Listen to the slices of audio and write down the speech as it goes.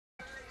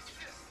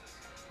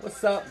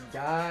What's up,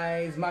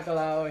 guys? Michael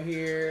out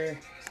here.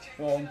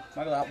 Well,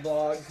 Michael out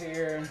vlogs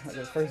here.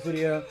 The first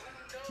video.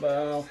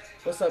 But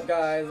what's up,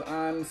 guys?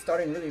 I'm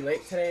starting really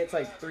late today. It's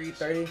like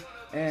 3:30,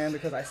 and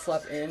because I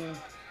slept in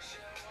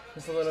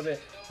just a little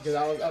bit, because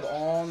I was up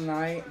all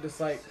night, just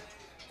like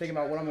thinking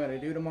about what I'm gonna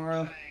do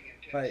tomorrow,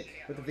 like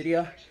with the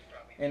video,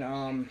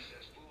 and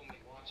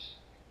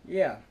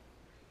yeah.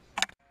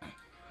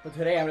 But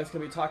today I'm just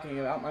gonna be talking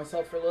about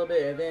myself for a little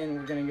bit, and then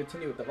we're gonna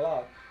continue with the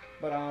vlog.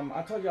 But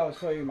I told you I would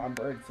show you my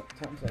bird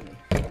something.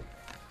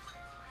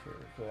 Sure,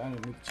 cool. I'm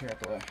gonna move the chair out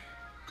the way.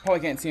 Probably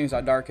can't see how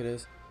dark it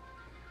is.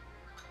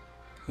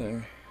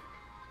 There.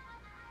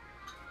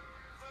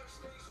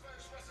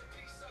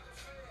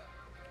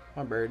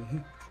 My bird.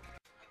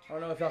 I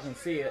don't know if y'all can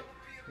see it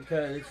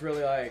because it's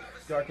really like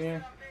dark in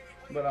here.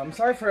 But I'm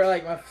sorry for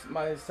like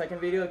my second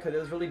video because it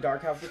was really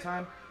dark half the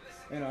time.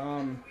 And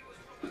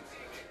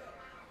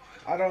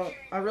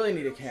I really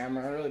need a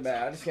camera really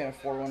bad. I just can't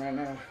afford one right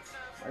now.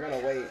 I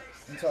gotta wait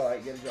until I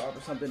get a job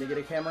or something to get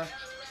a camera.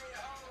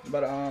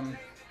 But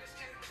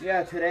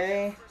yeah,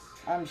 today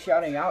I'm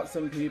shouting out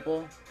some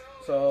people.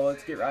 So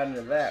let's get right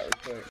into that real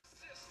quick.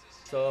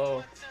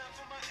 So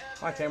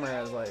my camera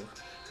has like,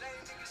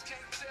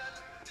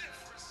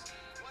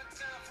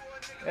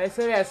 it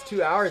said it has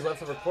 2 hours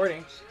left of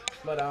recording,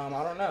 but I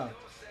don't know.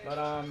 But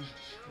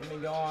let me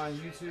go on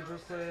YouTube real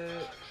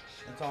quick.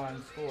 It's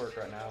on schoolwork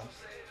right now.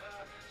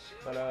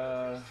 But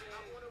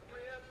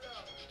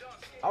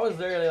I was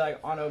literally like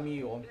on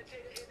Omegle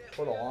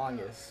for the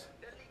longest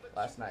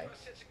last night,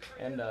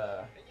 and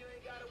yeah,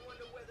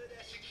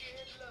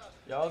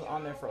 I was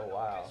on there for a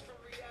while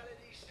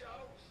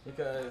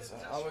because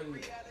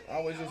I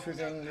was just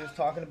freaking just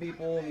talking to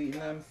people, meeting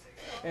them,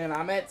 and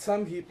I met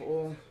some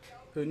people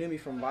who knew me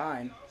from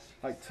Vine,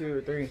 like 2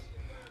 or 3.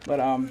 But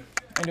and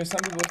there's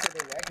some people who said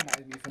they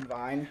recognized me from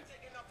Vine.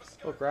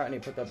 Look, right, I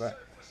need to put that back.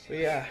 But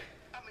yeah,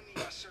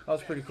 that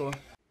was pretty cool.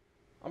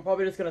 I'm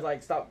probably just gonna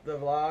like stop the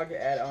vlog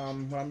at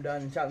when I'm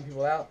done shouting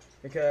people out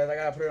because I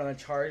gotta put it on a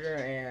charger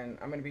and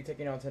I'm gonna be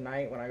taking it on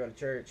tonight when I go to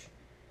church.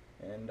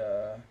 And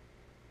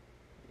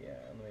yeah,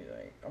 let me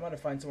I'm gonna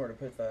find somewhere to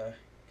put the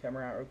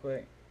camera out real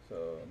quick.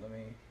 So let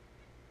me.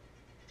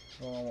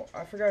 Oh,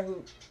 I forgot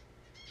who.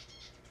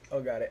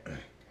 Oh, got it.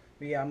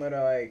 But yeah, I'm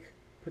gonna like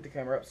put the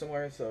camera up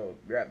somewhere. So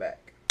be right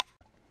back.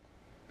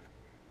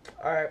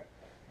 All right,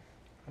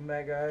 I'm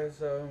back, guys.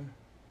 So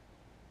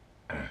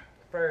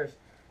first,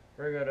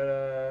 we're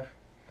gonna.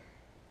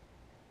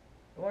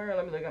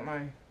 Let me look at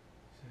my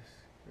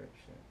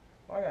subscription.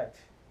 Oh, I got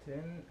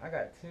 10. I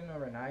got 10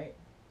 overnight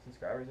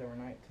subscribers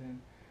overnight.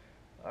 10.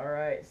 All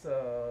right.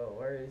 So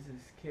where is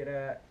this kid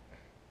at?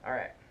 All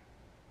right.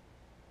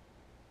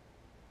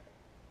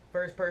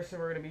 First person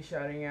we're gonna be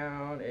shouting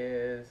out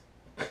is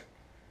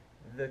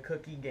the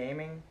Cookie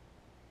Gaming.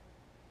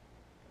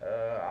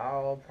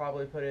 I'll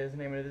probably put his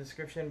name in the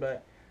description,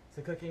 but it's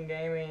the Cooking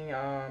Gaming.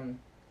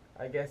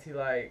 I guess he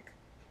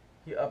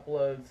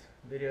uploads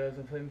videos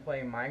of him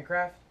playing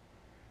Minecraft,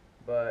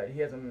 but he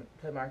hasn't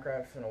played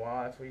Minecraft in a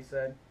while. That's what he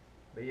said.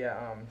 But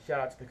yeah, shout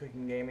out to the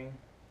Cooking Gaming.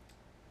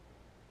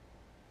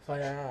 So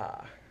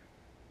yeah.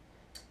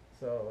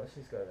 So let's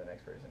just go to the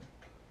next person.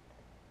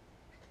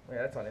 Oh,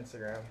 yeah, that's on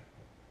Instagram.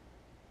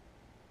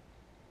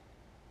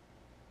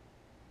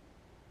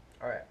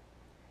 Alright.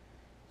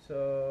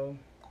 So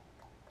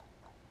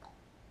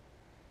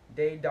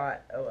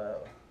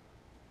day.lo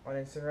on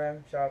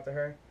Instagram. Shout out to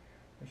her.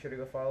 Make sure to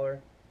go follow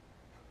her.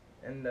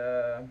 And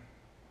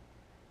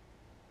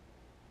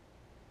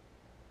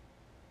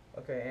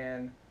okay,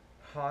 and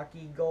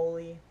Hockey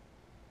Goalie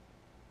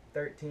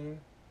 13.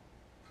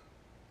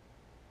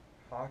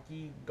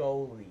 Hockey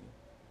Goalie.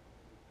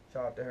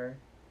 Shout out to her.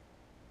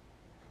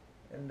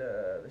 And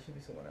there should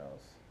be someone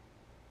else.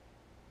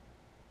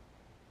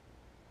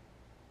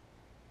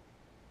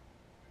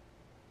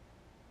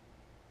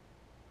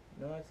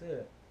 No, that's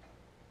it.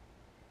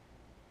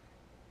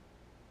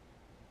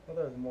 Well,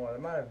 there was more. There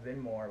might have been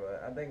more,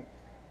 but I think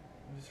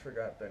I just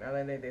forgot them.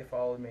 I think they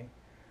followed me.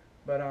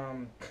 But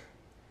I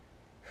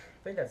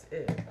think that's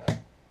it.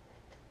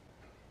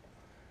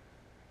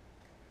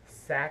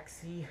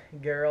 Saxy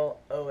Girl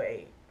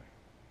 08.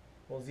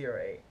 Well,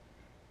 08.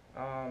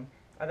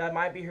 That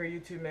might be her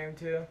YouTube name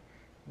too,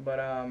 but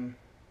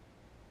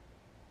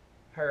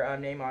her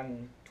name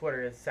on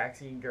Twitter is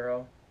Saxy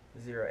Girl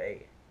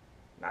 08.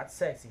 Not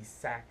sexy,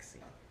 saxy.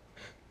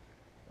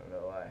 I don't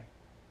know why.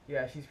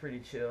 Yeah, she's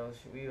pretty chill.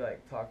 We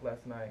like talked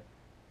last night,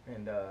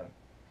 and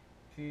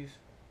she's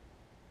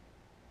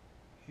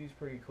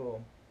pretty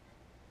cool.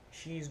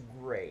 She's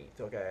great.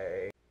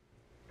 Okay.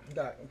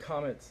 Got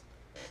comments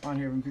on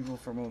here from people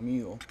from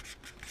Omegle.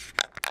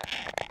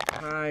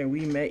 Hi,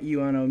 we met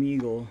you on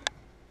Omegle.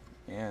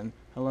 And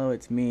hello,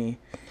 it's me.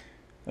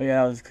 Oh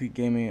yeah, that was Cookie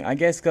Gaming. I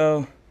guess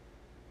go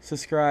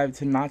subscribe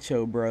to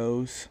Nacho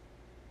Bros.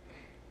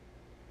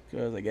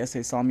 Because I guess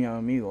they saw me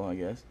on Omegle, I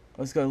guess.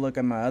 Let's go look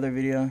at my other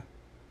video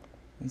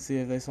and see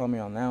if they saw me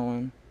on that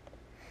one.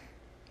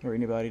 Or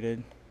anybody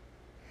did.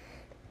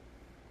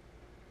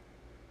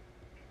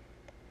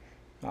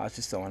 Oh, it's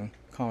just someone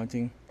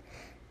commenting.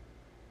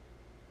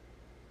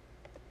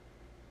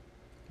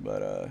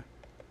 But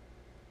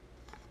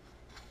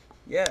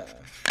yeah.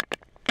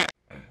 I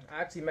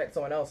actually met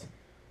someone else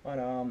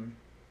on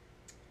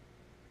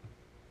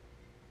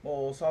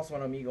well, saw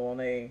someone on Omegle and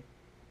they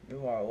knew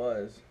who I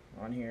was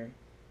on here,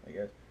 I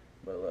guess.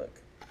 But look,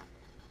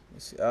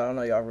 see, I don't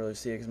know, y'all really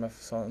see it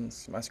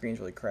because my screen's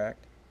really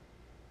cracked.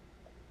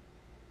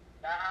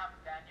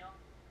 Daniel.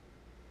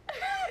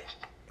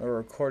 They're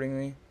recording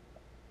me.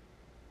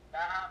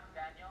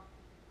 Daniel.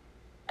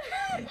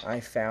 And I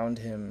found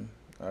him.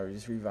 I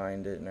just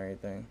revived it and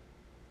everything.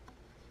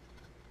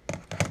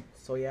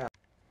 So yeah.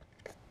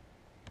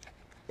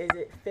 Is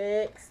it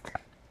fixed?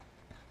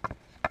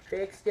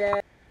 Fixed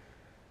yet?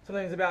 Some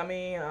things about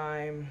me.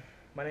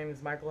 My name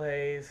is Michael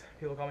Hayes.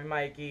 People call me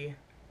Mikey.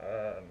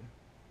 I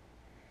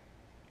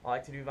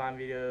like to do Vine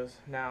videos,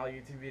 now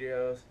YouTube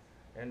videos,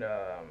 and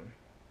I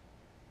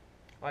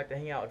like to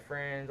hang out with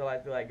friends. I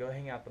like to go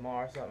hang out at the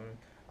mall or something.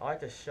 I like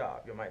to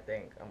shop. You might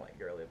think I'm like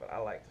girly, but I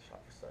like to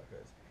shop for stuff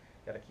because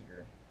you gotta keep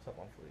your stuff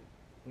on fleek.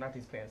 Not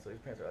these pants. These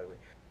pants are ugly.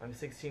 I'm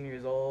 16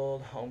 years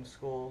old,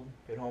 homeschooled,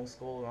 been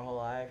homeschooled my whole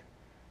life,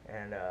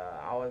 and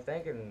I was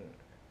thinking,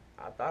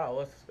 I thought I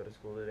was supposed to go to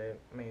school today.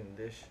 I mean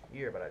this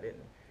year, but I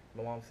didn't.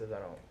 My mom says I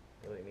don't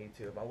really need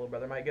to. My little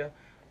brother might go.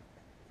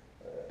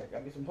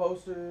 Got me some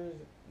posters.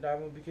 Dog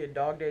Movie Kid,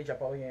 Dog Days. Y'all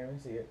probably can't even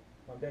see it.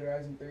 Dead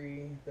Rising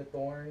 3, The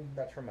Thorn.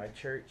 That's from my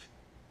church.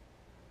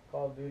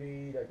 Call of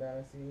Duty, Dark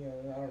Dynasty. I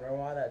don't know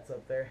why that's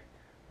up there,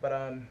 but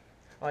I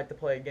like to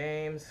play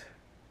games.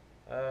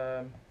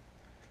 I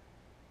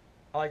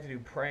like to do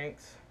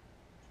pranks.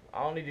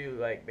 I only do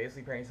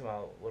basically pranks with my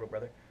little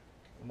brother.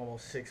 I'm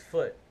almost 6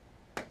 foot.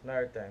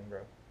 Another thing,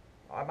 bro.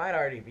 I might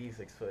already be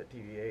 6 foot,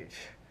 TBH.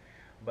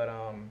 But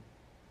I'm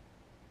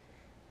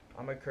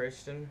a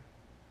Christian.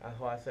 That's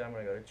why I said I'm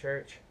gonna go to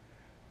church.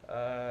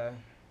 I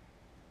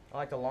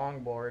like to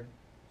longboard.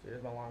 So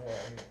here's my longboard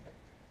right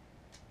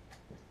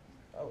here.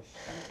 Oh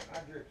shoot!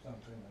 I dripped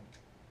something.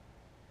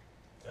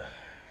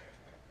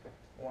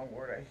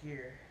 Longboard right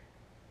here.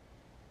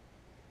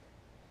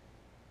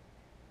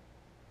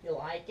 You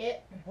like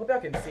it? Hope y'all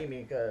can see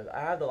me because I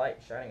have the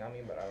light shining on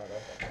me, but I don't know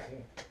if y'all can see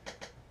me.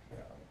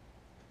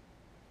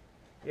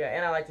 Yeah,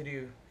 and I like to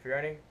do free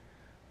running,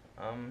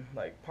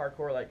 like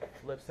parkour, like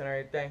flips and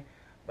everything.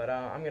 But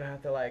I'm gonna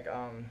have to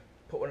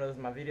put one of those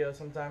in my videos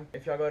sometime.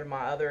 If y'all go to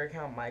my other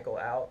account, Michael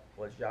Out,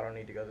 which y'all don't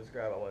need to go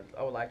subscribe.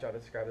 I would like y'all to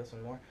subscribe this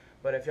one more.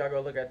 But if y'all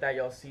go look at that,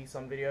 y'all see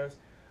some videos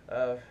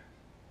of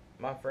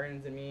my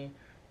friends and me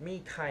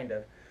kind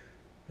of,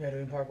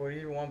 doing parkour.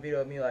 Either one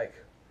video of me like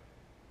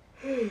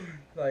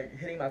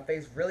hitting my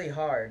face really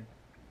hard.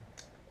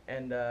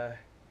 And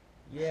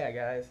yeah,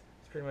 guys,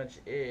 that's pretty much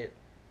it.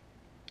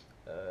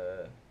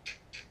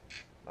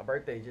 My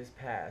birthday just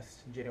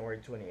passed, January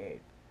 28th.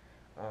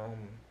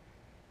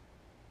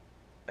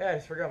 Yeah, I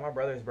just forgot my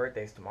brother's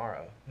birthday's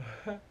tomorrow.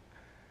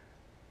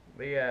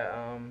 But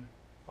yeah,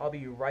 I'll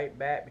be right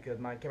back because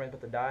my camera's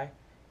about to die,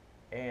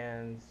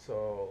 and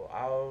so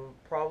I'll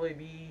probably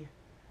be.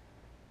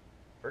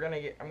 I'm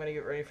gonna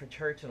get ready for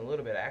church in a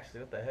little bit.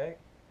 Actually, what the heck?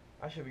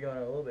 I should be going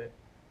in a little bit,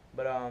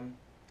 but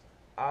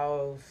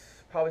I'll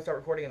probably start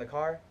recording in the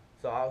car.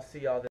 So I'll see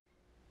y'all then.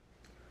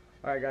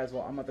 All right, guys.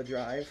 Well, I'm about to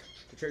drive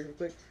to church real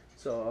quick,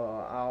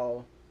 so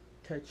I'll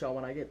catch y'all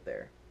when I get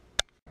there.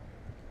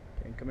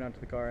 Okay, I'm coming out to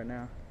the car right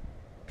now.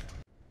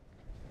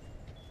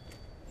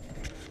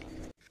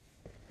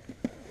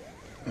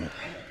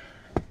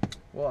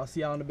 Well, I'll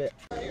see y'all in a bit.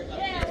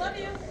 Yeah, I love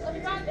you. Love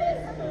you, got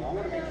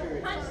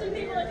this. Punch some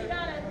people if you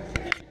got it.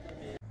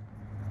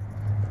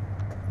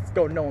 Let's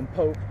go, Nolan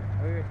Pope.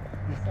 I'm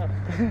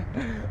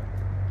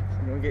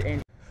gonna get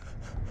Andy.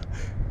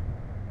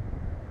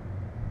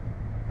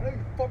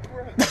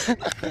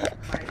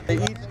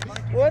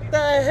 What the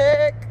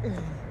heck?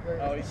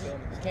 Oh, he's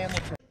filming. Camel.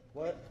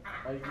 What?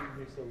 Are you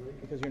here so late?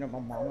 Because you're not my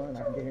mama and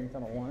I can get here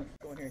anytime I want.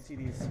 Go in here and see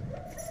these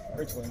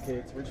Richland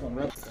kids. Richland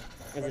Rebels.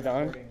 Is it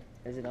on?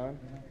 Is it on?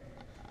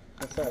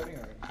 What's up?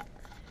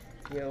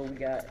 Yo, we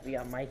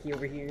got Mikey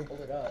over here.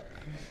 Hold it up.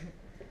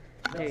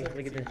 Hey,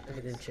 look at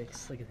them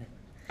chicks. Look at them.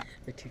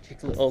 The two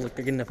chicks. Oh, look,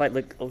 they're getting in a fight.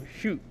 Look. Oh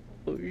shoot.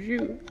 Oh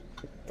shoot.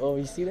 Oh,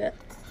 you see that?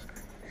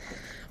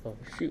 Oh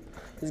shoot.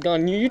 It's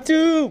gone on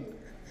YouTube.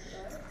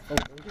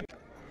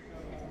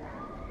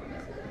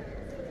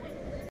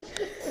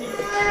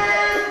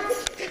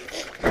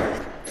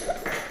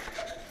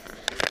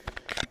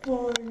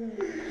 Oh.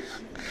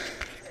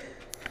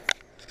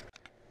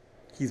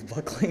 He's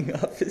buckling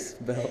up his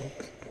belt.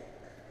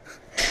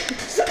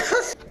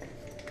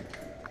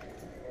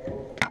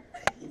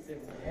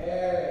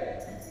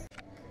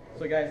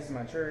 So guys, this is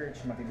my church.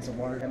 I'm about to get some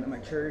water. I'm at my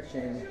church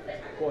and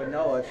boy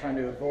Noah trying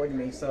to avoid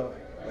me, so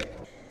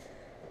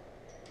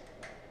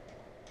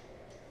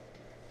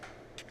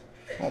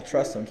I don't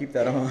trust him. Keep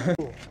that on.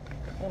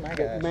 Oh my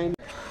gosh. Man.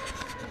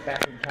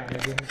 Bathroom time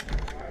again.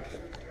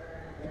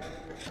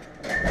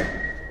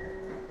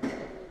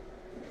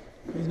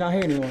 He's not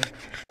here anymore.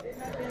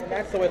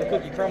 That's the way the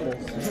cookie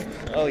crumbles.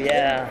 Oh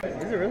yeah.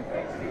 Is it really?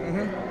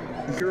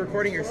 Mm-hmm. You're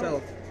recording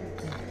yourself.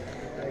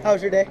 How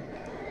was your day?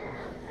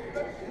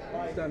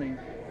 Stunning.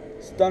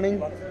 Stunning.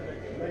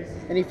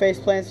 Any face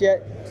plants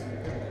yet?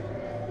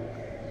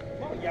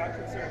 Yeah, I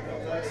consider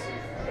those.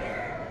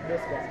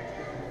 This guy.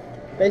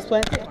 Face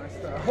plant?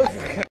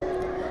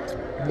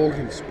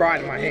 Morgan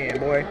Sprite in my hand,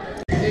 boy.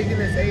 Digging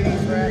this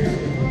 80s rap.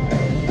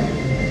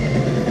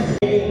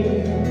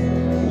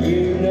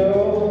 You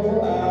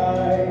know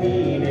I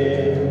need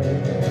it.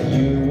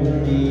 You will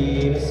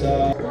need a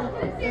song.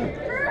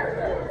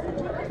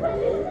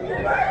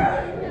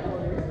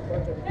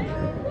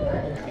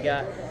 We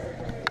got.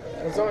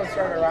 When someone's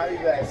trying to rob you,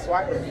 that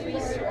swipe or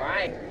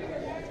swipe.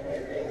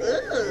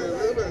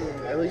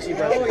 At least you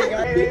brought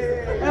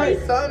Hey,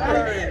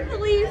 sunburn.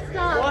 Please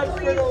stop. Watch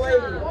for the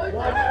lady.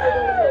 Watch for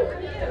the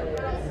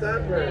lady.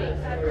 Sunburn.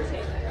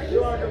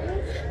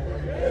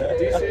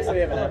 Do you seriously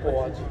have an Apple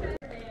Watch?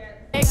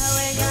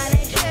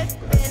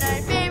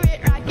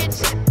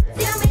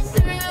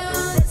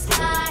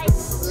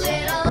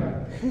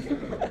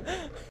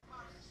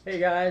 Hey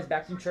guys,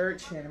 back from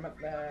church and I'm at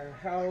the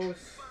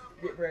house,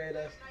 getting ready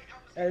to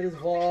edit this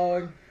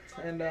vlog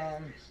and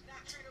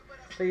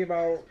thinking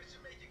about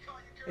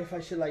if I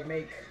should like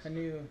make a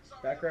new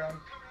background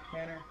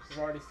banner. I've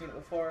already seen it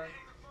before.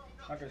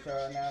 I'm not gonna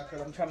show it now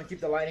because I'm trying to keep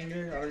the lighting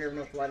good. I don't even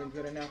know if the lighting's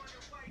good enough.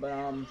 But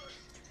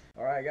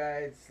alright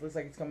guys, looks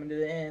like it's coming to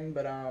the end,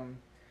 but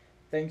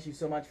thank you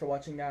so much for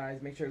watching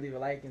guys. Make sure to leave a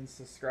like and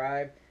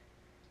subscribe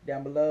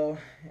down below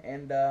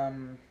and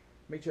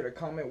make sure to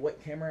comment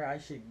what camera I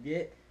should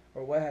get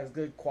or what has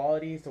good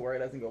quality so where it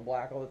doesn't go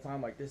black all the time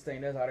like this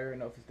thing does. I don't even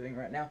know if it's doing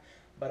right now.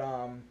 But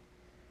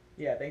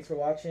yeah, thanks for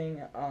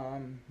watching.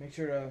 Make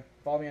sure to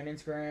follow me on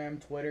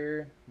Instagram,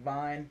 Twitter,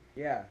 Vine.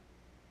 Yeah,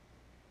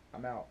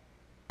 I'm out.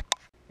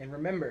 And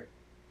remember,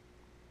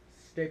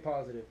 stay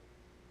positive.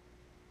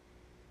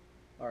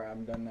 Alright,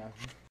 I'm done now.